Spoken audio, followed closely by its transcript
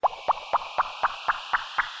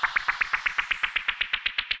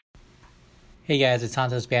Hey guys, it's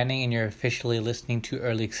Santos Banning, and you're officially listening to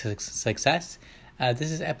Early Success. This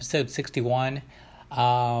is episode 61.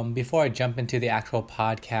 Before I jump into the actual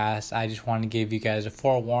podcast, I just want to give you guys a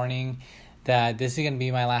forewarning that this is going to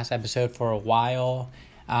be my last episode for a while.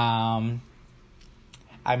 I'm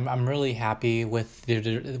really happy with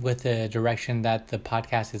the direction that the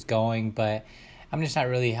podcast is going, but I'm just not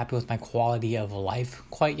really happy with my quality of life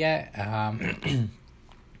quite yet.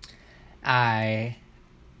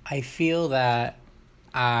 I feel that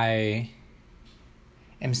I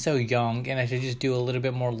am so young and I should just do a little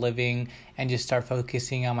bit more living and just start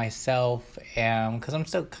focusing on myself, because I'm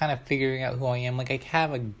still kind of figuring out who I am. Like, I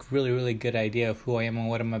have a really, really good idea of who I am and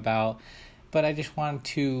what I'm about, but I just want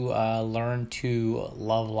to learn to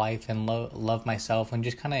love life and love myself and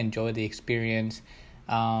just kind of enjoy the experience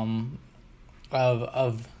of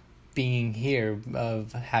being here,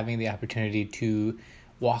 of having the opportunity to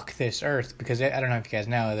walk this earth, because I don't know if you guys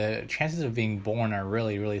know, the chances of being born are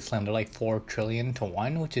really, really slim. They're like 4 trillion to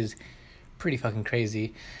 1, which is pretty fucking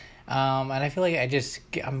crazy. And I feel like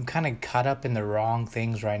I'm kind of caught up in the wrong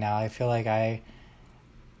things right now. I feel like I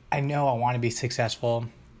know I want to be successful.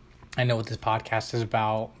 I know what this podcast is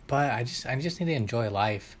about, but I just need to enjoy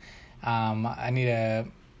life. I need to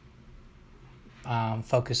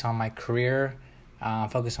focus on my career,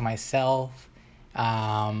 focus on myself,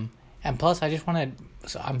 and plus, I just want to.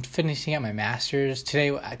 So I'm finishing up my master's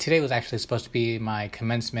today. Today was actually supposed to be my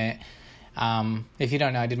commencement. If you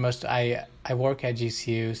don't know, I work at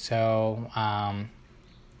GCU, so I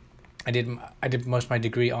did most of my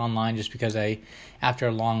degree online just because after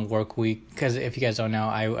a long work week. Because if you guys don't know,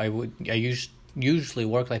 I usually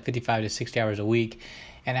work like 55 to 60 hours a week,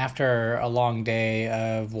 and after a long day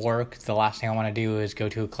of work, the last thing I want to do is go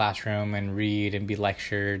to a classroom and read and be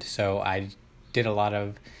lectured. So I did a lot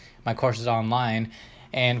of my courses online,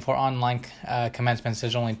 and for online commencements,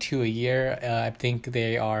 there's only 2 a year. I think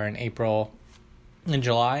they are in April and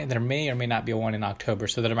July. There may or may not be one in October,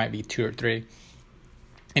 so there might be 2 or 3.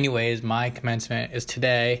 Anyways, my commencement is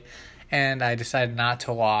today, and I decided not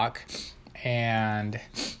to walk, and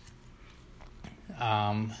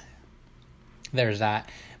there's that.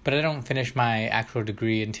 But I don't finish my actual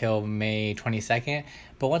degree until May 22nd.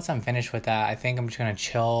 But once I'm finished with that, I think I'm just going to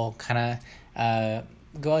chill, kind of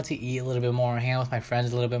go out to eat a little bit more, hang out with my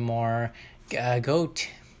friends a little bit more, go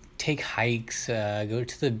take hikes, go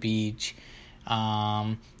to the beach,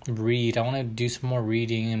 read. I want to do some more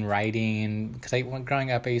reading and writing, and because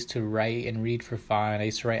growing up I used to write and read for fun. I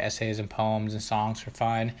used to write essays and poems and songs for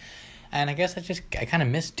fun, and I guess I kind of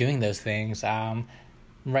miss doing those things.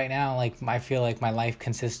 Right now, like, I feel like my life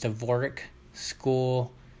consists of work,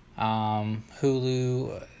 school,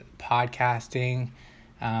 Hulu, podcasting.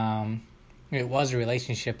 It was a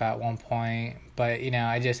relationship at one point, but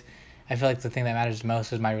I feel like the thing that matters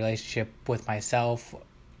most is my relationship with myself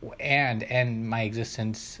and my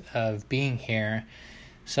existence of being here.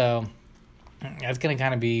 So that's going to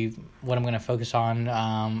kind of be what I'm going to focus on.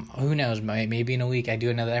 Who knows, maybe in a week I do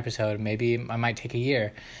another episode. Maybe I might take a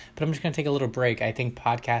year, but I'm just going to take a little break. I think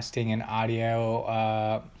podcasting and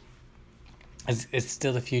audio is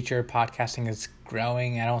still the future. Podcasting is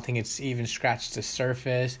growing. I don't think it's even scratched the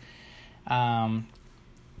surface. I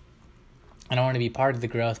don't want to be part of the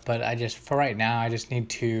growth, but for right now, I just need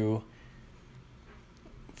to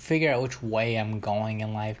figure out which way I'm going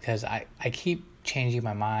in life, because I keep changing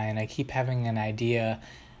my mind. I keep having an idea,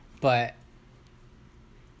 but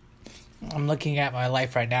I'm looking at my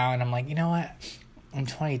life right now and I'm like, you know what? I'm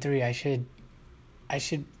 23. I should,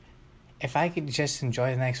 if I could just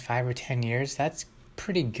enjoy the next 5 or 10 years, that's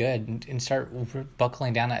pretty good, and start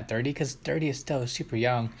buckling down at 30, because 30 is still super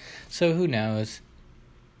young. So who knows?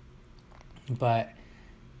 But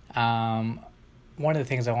one of the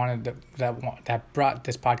things I wanted that brought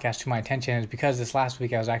this podcast to my attention is because this last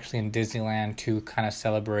week I was actually in Disneyland to kind of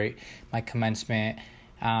celebrate my commencement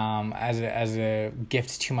as a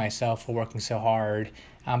gift to myself for working so hard,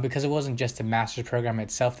 because it wasn't just the master's program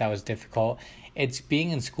itself that was difficult. It's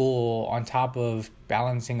being in school on top of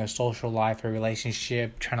balancing a social life, a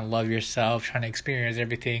relationship, trying to love yourself, trying to experience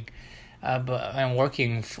everything, and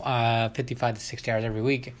working 55 to 60 hours every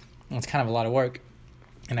week. It's kind of a lot of work.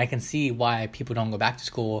 And I can see why people don't go back to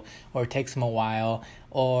school, or it takes them a while,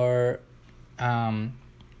 or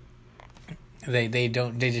they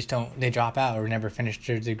drop out, or never finish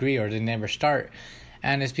their degree, or they never start.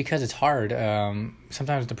 And it's because it's hard.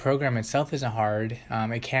 Sometimes the program itself isn't hard.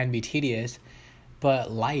 It can be tedious,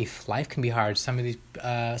 but life can be hard. Some of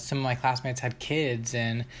my classmates had kids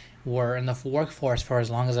and were in the workforce for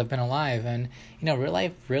as long as I've been alive, and real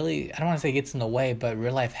life really, I don't want to say gets in the way, but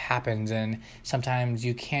real life happens, and sometimes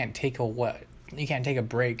you can't take you can't take a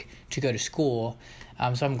break to go to school.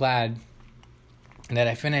 So I'm glad that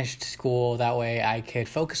I finished school. That way I could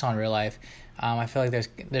focus on real life. I feel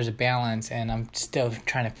like there's a balance, and I'm still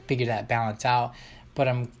trying to figure that balance out. But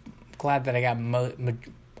I'm glad that I got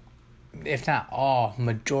if not all,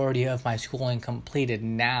 majority of my schooling completed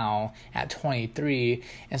now at 23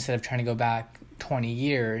 instead of trying to go back 20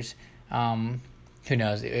 years. Who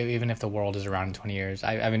knows? Even if the world is around in 20 years,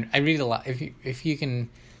 I read a lot. If you can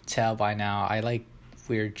tell by now, I like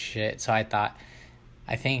weird shit. So I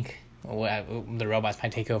think the robots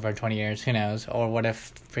might take over in 20 years. Who knows? Or what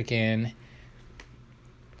if freaking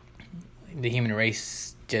the human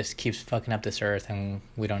race just keeps fucking up this earth and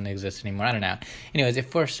we don't exist anymore? I don't know. Anyways,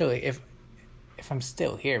 if I'm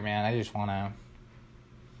still here, man, I just want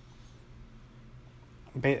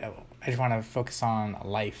to focus on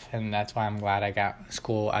life, and that's why I'm glad I got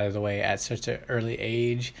school out of the way at such an early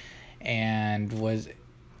age and was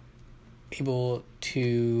able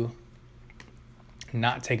to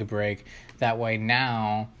not take a break. That way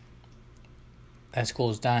now that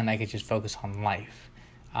school's done, I could just focus on life.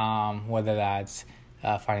 Whether that's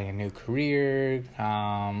finding a new career,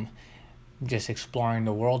 just exploring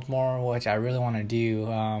the world more, which I really want to do.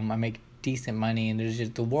 I make decent money, and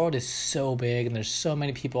the world is so big, and there's so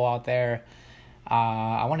many people out there.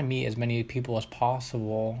 I want to meet as many people as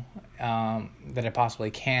possible that I possibly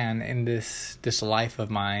can in this life of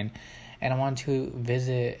mine, and I want to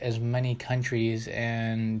visit as many countries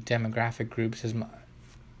and demographic groups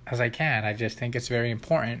as I can. I just think it's very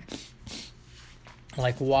important.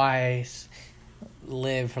 Like, why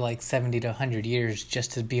live for like 70 to 100 years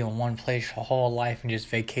just to be in one place your whole life and just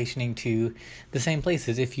vacationing to the same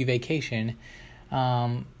places if you vacation?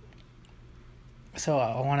 So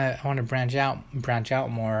I want to branch out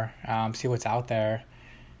more, see what's out there,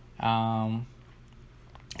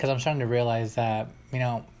 because I'm starting to realize that,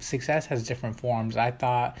 success has different forms. I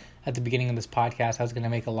thought at the beginning of this podcast I was going to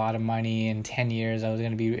make a lot of money in 10 years. I was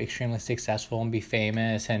going to be extremely successful and be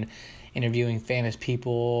famous and interviewing famous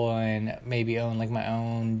people and maybe own like my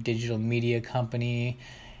own digital media company.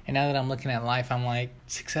 And now that I'm looking at life, I'm like,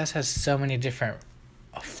 success has so many different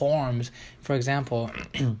forms. For example,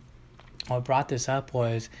 what brought this up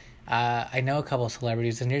was I know a couple of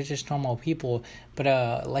celebrities, and they're just normal people.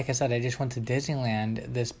 But like I said, I just went to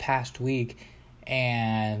Disneyland this past week,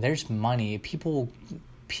 and there's money. People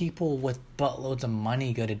with buttloads of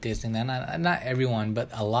money go to Disneyland. Not everyone, but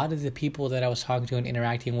a lot of the people that I was talking to and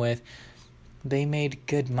interacting with, they made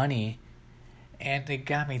good money. And it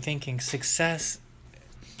got me thinking, success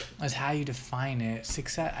is how you define it.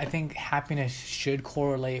 Success, I think happiness should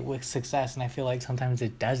correlate with success, and I feel like sometimes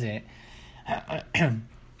it doesn't.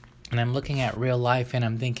 And I'm looking at real life, and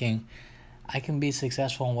I'm thinking, I can be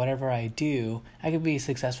successful in whatever I do. I could be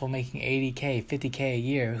successful making $80K, $50K a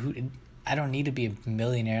year. I don't need to be a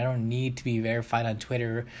millionaire. I don't need to be verified on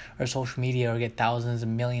Twitter or social media or get thousands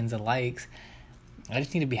and millions of likes. I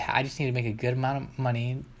just need to make a good amount of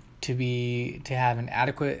money to have an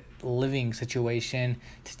adequate living situation,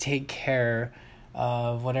 to take care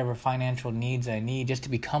of whatever financial needs I need, just to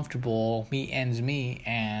be comfortable, meet ends meet,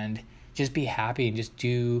 and just be happy and just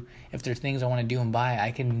do. If there's things I want to do and buy,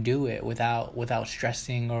 I can do it without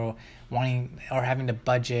stressing or wanting or having to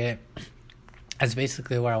budget. That's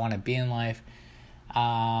basically where I want to be in life.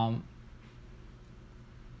 And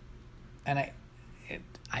it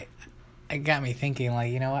got me thinking,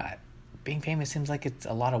 like, what? Being famous seems like it's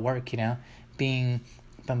a lot of work, being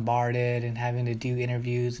bombarded and having to do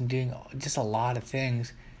interviews and doing just a lot of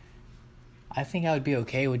things. I think I would be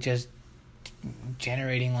okay with just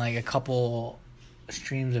generating like a couple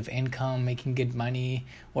streams of income, making good money,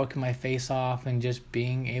 working my face off, and just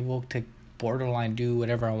being able to borderline do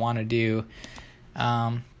whatever I want to do.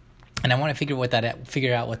 And I want to figure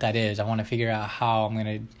out what that is. I want to figure out how I'm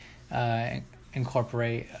going to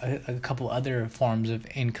incorporate a couple other forms of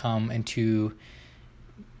income into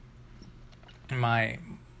my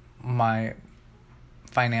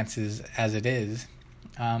finances as it is.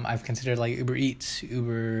 I've considered like Uber Eats,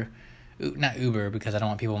 not Uber because I don't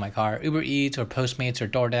want people in my car, Uber Eats or Postmates or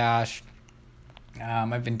DoorDash.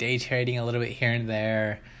 I've been day trading a little bit here and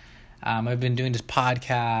there. I've been doing this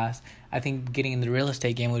podcast. I think getting in the real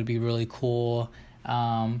estate game would be really cool.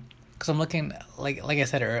 Because I'm looking, like I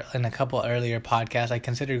said in a couple earlier podcasts, I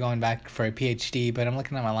considered going back for a PhD, but I'm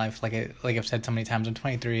looking at my life, like I've said so many times, I'm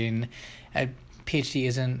 23, and a PhD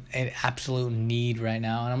isn't an absolute need right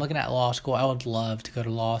now. And I'm looking at law school. I would love to go to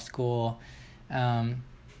law school. But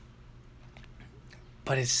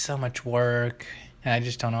it's so much work, and I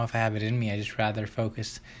just don't know if I have it in me. I just rather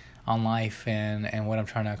focus on life and what I'm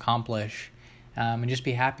trying to accomplish, and just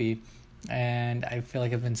be happy. And I feel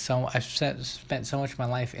like I've spent so much of my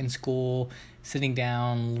life in school, sitting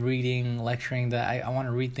down, reading, lecturing, that I want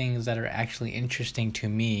to read things that are actually interesting to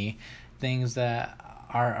me, things that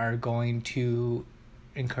are going to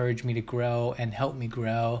encourage me to grow and help me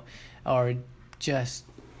grow, or just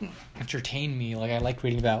entertain me. Like, I like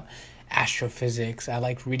reading about astrophysics. I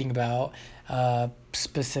like reading about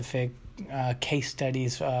specific case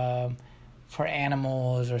studies for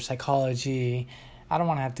animals or psychology. I don't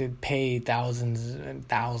want to have to pay thousands and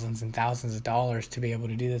thousands and thousands of dollars to be able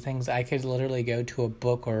to do the things. I could literally go to a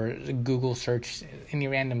book or Google search any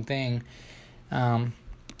random thing. I'm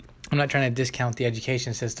not trying to discount the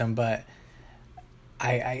education system, but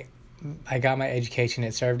I got my education.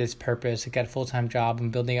 It served its purpose. I got a full-time job.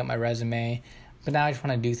 I'm building up my resume. But now I just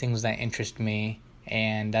want to do things that interest me,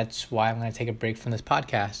 and that's why I'm going to take a break from this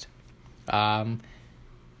podcast.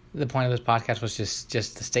 The point of this podcast was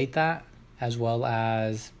just to state that, as well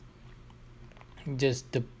as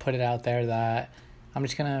just to put it out there that I'm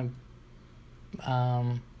just going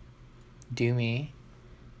to do me,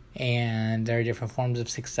 and there are different forms of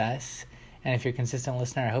success. And if you're a consistent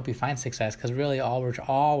listener, I hope you find success, because really all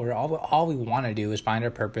we want to do is find our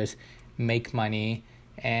purpose, make money,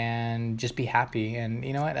 and just be happy. And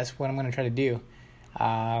you know what? That's what I'm going to try to do.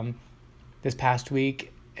 This past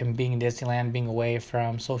week, and being in Disneyland, being away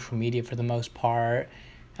from social media for the most part,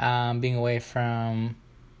 being away from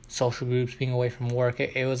social groups, being away from work,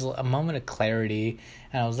 it was a moment of clarity.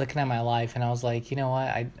 And I was looking at my life, and I was like, you know what?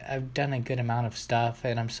 I've done a good amount of stuff,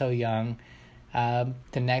 and I'm so young. The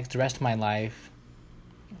rest of my life,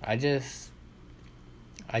 I just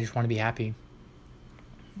want to be happy.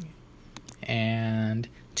 And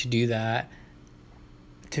to do that,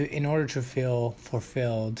 in order to feel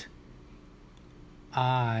fulfilled,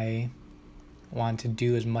 I want to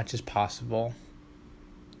do as much as possible.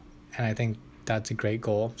 And I think that's a great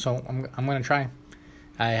goal. So I'm going to try.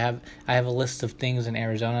 I have a list of things in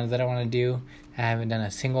Arizona that I want to do. I haven't done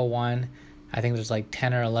a single one. I think there's like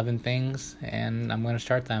 10 or 11 things, and I'm going to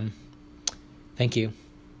start them. Thank you.